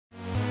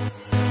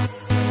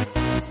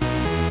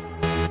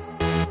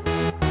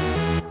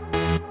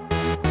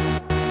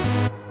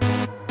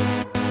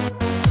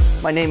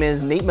My name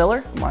is Nate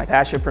Miller. My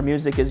passion for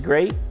music is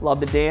great. Love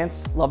to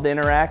dance, love to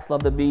interact,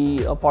 love to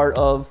be a part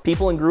of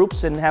people and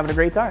groups and having a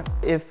great time.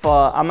 If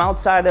I'm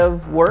outside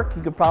of work,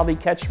 you could probably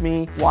catch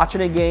me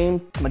watching a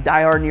game. I'm a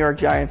diehard New York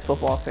Giants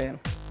football fan.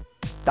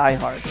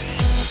 Diehard.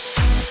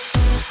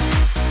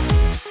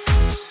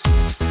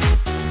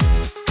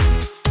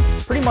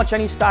 Pretty much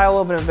any style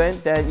of an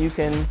event that you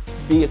can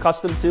be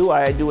accustomed to,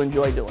 I do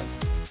enjoy doing.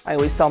 I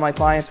always tell my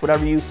clients,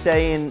 whatever you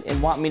say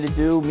and want me to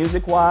do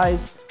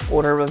music-wise,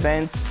 order of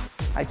events,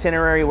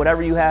 itinerary,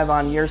 whatever you have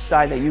on your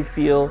side that you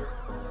feel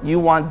you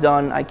want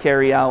done, I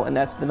carry out, and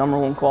that's the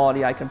 #1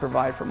 quality I can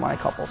provide for my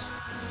couples.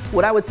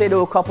 What I would say to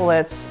a couple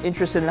that's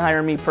interested in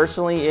hiring me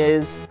personally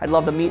is, I'd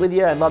love to meet with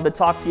you, I'd love to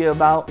talk to you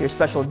about your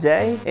special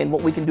day and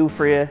what we can do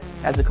for you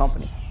as a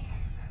company.